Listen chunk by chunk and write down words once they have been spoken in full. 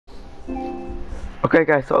Okay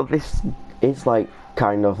guys, so this is like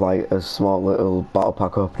kind of like a small little battle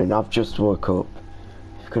pack opening. I've just woke up.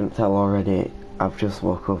 If you couldn't tell already, I've just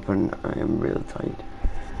woke up and I am really tired.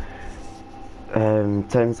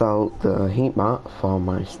 Turns out the heat mat for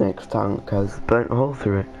my snake's tank has burnt a hole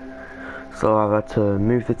through it. So I've had to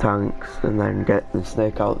move the tanks and then get the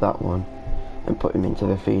snake out that one and put him into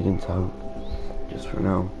the feeding tank. Just for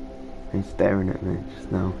now. He's staring at me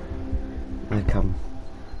just now.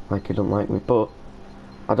 Like he don't like me, but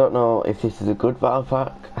I don't know if this is a good battle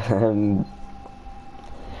pack.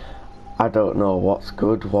 I don't know what's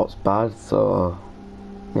good, what's bad, so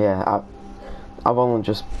yeah, I've only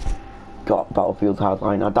just got Battlefield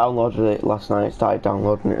Hardline. I downloaded it last night, started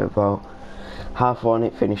downloading it about 1:30,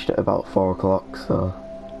 it finished at about 4 o'clock, so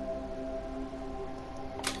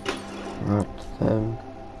right,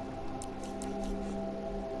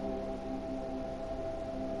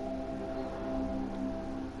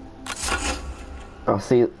 I'll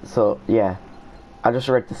see. So yeah, I just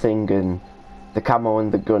read the thing and the camo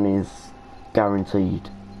and the gun is guaranteed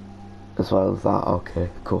as well as that. Okay,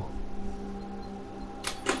 cool.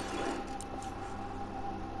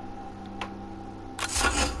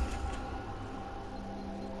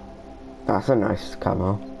 That's a nice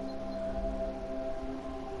camo.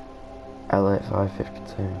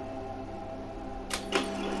 L8552.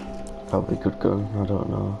 Probably good gun, I don't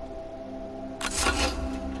know.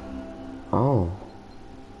 Oh.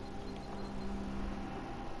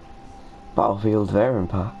 Battlefield variant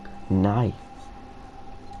pack. Nice.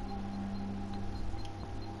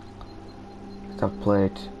 I've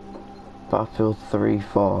played Battlefield 3,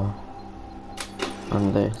 4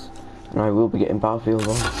 and this. And I will be getting Battlefield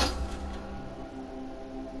 1.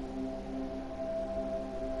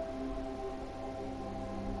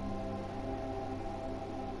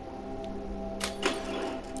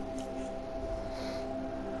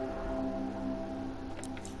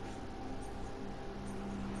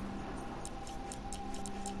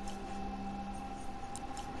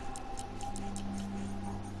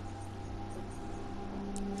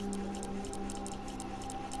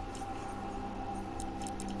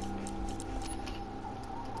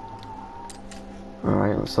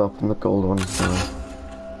 Alright, let's open the gold ones now.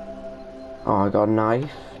 Oh, I got a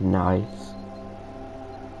knife. Nice.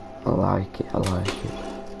 I like it, I like it.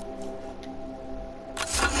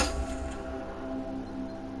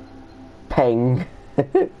 Peng.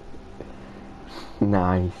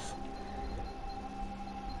 Nice.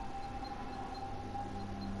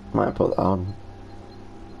 Might put that on.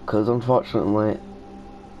 Because unfortunately,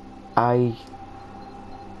 I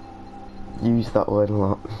use that word a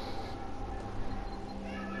lot.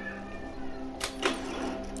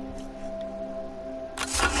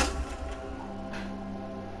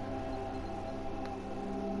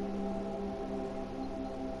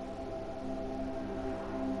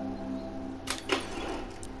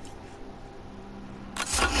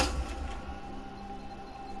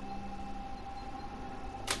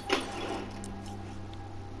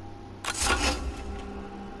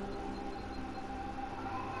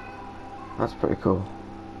 That's pretty cool.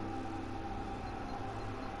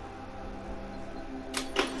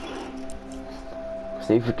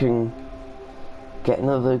 See if we can get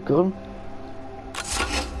another gun.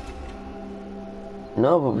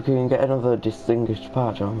 No, but we can get another distinguished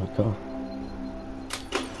patch. Oh my god.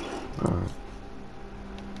 Alright.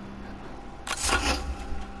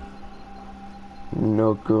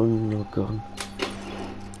 No gun, no gun.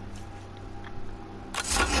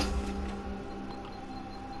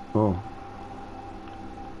 Oh.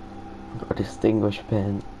 Got a distinguished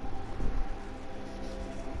pen.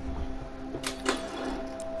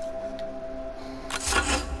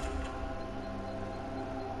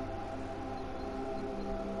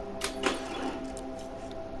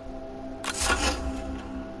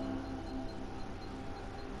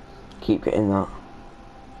 Keep getting that.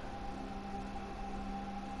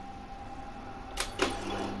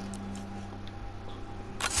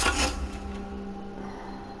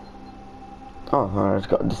 Oh, I've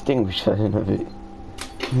got a distinguished version of it.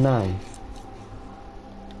 Nice.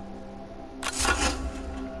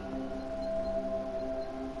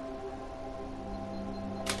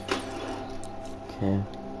 Okay.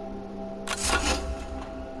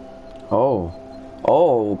 Oh.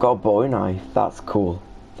 Oh, got a bowie knife. That's cool.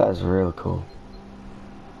 That is real cool.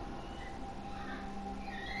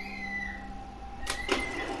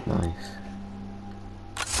 Nice.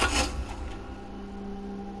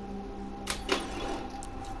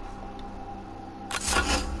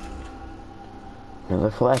 Another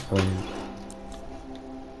flare point.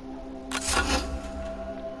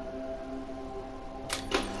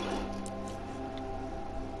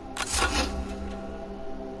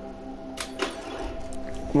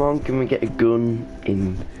 Come on, can we get a gun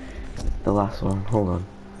in the last one? Hold on.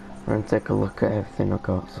 I'm gonna take a look at everything I've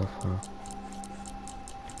got so far.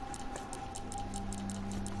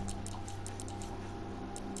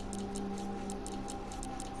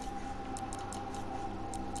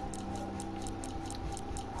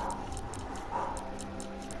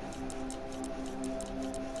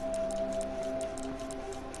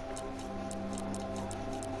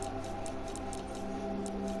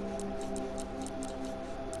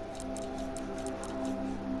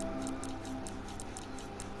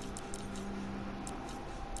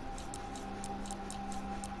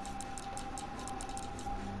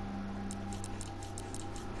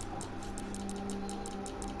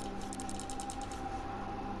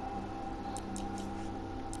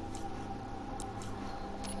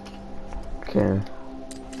 Okay.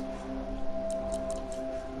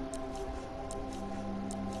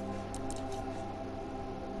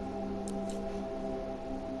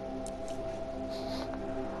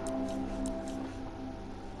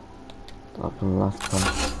 Up on the last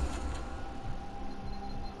part.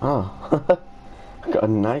 Oh, I got a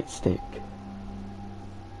nightstick.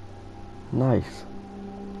 Nice.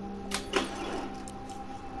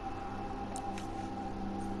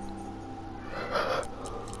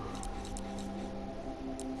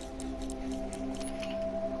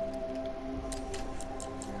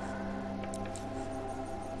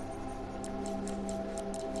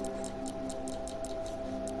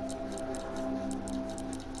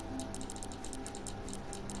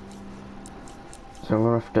 So I'm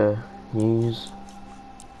gonna have to use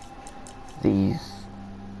these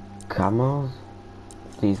camos,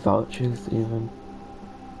 these vouchers even.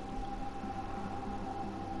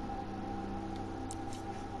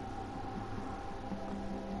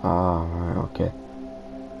 Ah, right, okay.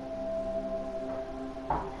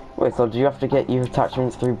 Wait, so do you have to get your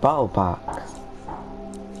attachments through battle packs?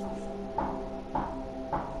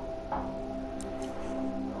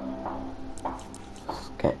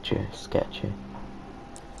 Sketchy, sketchy.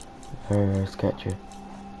 Very, very sketchy.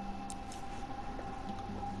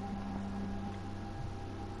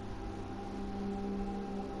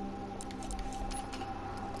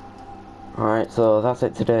 Alright, so that's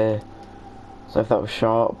it today. So if that was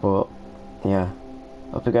short, but yeah.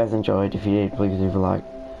 Hope you guys enjoyed. If you did, please leave a like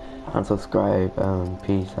and subscribe, and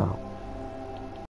peace out.